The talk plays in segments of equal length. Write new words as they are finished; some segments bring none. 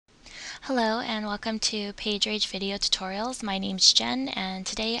Hello and welcome to PageRage video tutorials. My name's Jen and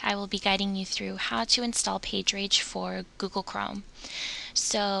today I will be guiding you through how to install PageRage for Google Chrome.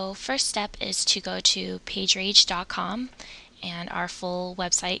 So first step is to go to pagerage.com and our full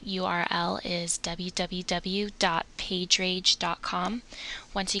website URL is www.pagerage.com.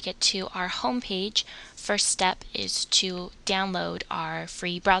 Once you get to our home page, first step is to download our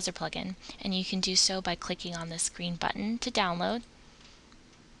free browser plugin, and you can do so by clicking on this green button to download.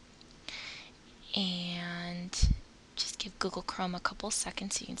 And just give Google Chrome a couple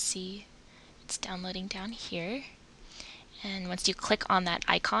seconds so you can see it's downloading down here. And once you click on that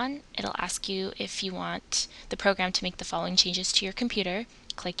icon, it'll ask you if you want the program to make the following changes to your computer.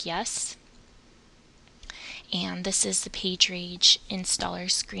 Click yes. And this is the PageRage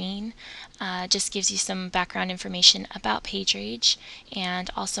installer screen. Just gives you some background information about PageRage and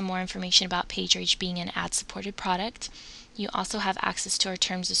also more information about PageRage being an ad-supported product. You also have access to our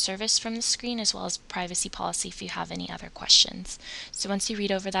terms of service from the screen, as well as privacy policy if you have any other questions. So once you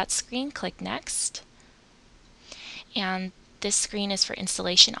read over that screen, click next. And this screen is for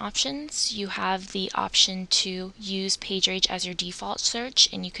installation options. You have the option to use PageRage as your default search,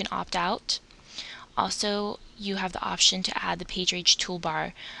 and you can opt out. Also, you have the option to add the PageRage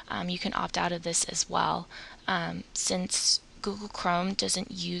toolbar. You can opt out of this as well. Since Google Chrome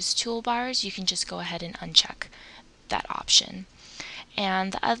doesn't use toolbars, you can just go ahead and uncheck that option.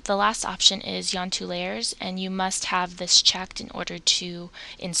 And the last option is Yon 2 layers, and you must have this checked in order to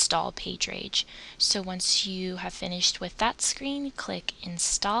install PageRage. So once you have finished with that screen, click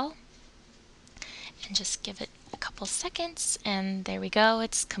install and just give it a couple seconds, and there we go,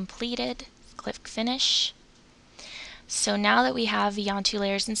 it's completed. Click finish. So now that we have Yon 2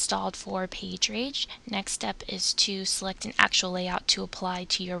 layers installed for PageRage, next step is to select an actual layout to apply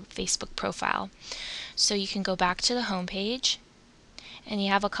to your Facebook profile. So you can go back to the home page, and you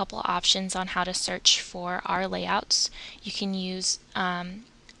have a couple options on how to search for our layouts. You can use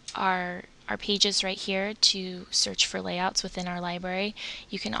our pages right here to search for layouts within our library.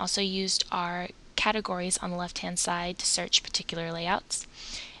 You can also use our categories on the left-hand side to search particular layouts,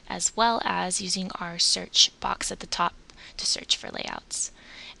 as well as using our search box at the top to search for layouts.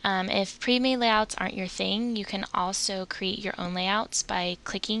 If pre-made layouts aren't your thing, you can also create your own layouts by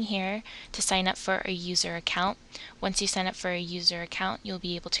clicking here to sign up for a user account. Once you sign up for a user account, you'll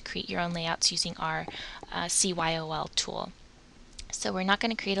be able to create your own layouts using our CYOL tool. So we're not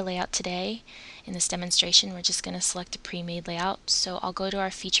going to create a layout today in this demonstration. We're just going to select a pre-made layout. So I'll go to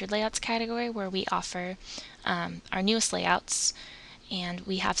our featured layouts category where we offer our newest layouts. And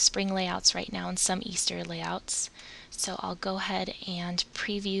we have spring layouts right now and some Easter layouts. So I'll go ahead and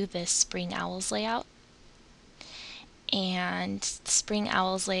preview this Spring Owls layout. And Spring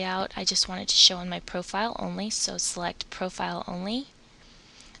Owls layout I just wanted to show on my profile only, so select Profile Only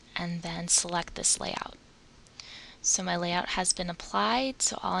and then select this layout. So my layout has been applied,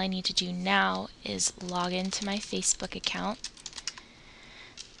 so all I need to do now is log into my Facebook account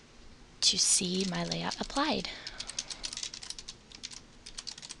to see my layout applied.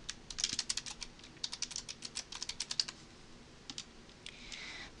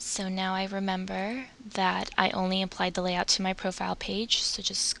 So now I remember that I only applied the layout to my profile page, so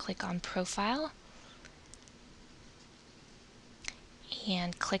just click on Profile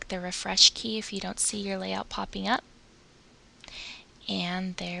and click the refresh key if you don't see your layout popping up.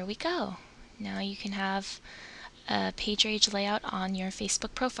 And there we go. Now you can have a PageRage layout on your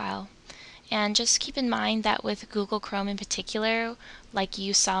Facebook profile. And just keep in mind that with Google Chrome in particular, like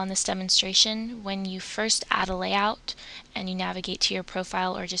you saw in this demonstration, when you first add a layout and you navigate to your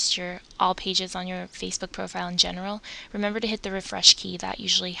profile or just your all pages on your Facebook profile in general, remember to hit the refresh key. That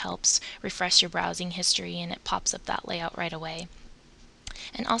usually helps refresh your browsing history and it pops up that layout right away.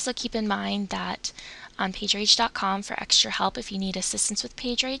 And also keep in mind that on PageRage.com for extra help if you need assistance with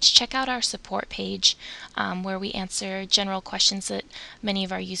PageRage, check out our support page where we answer general questions that many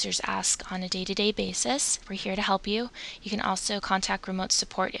of our users ask on a day-to-day basis. We're here to help you. You can also contact remote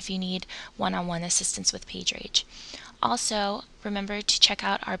support if you need one-on-one assistance with PageRage. Also, remember to check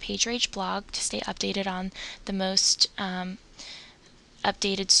out our PageRage blog to stay updated on the most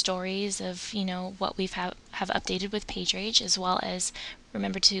updated stories of what we've have updated with PageRage, as well as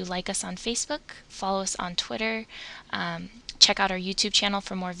remember to like us on Facebook, follow us on Twitter, check out our YouTube channel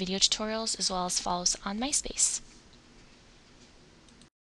for more video tutorials, as well as follow us on MySpace.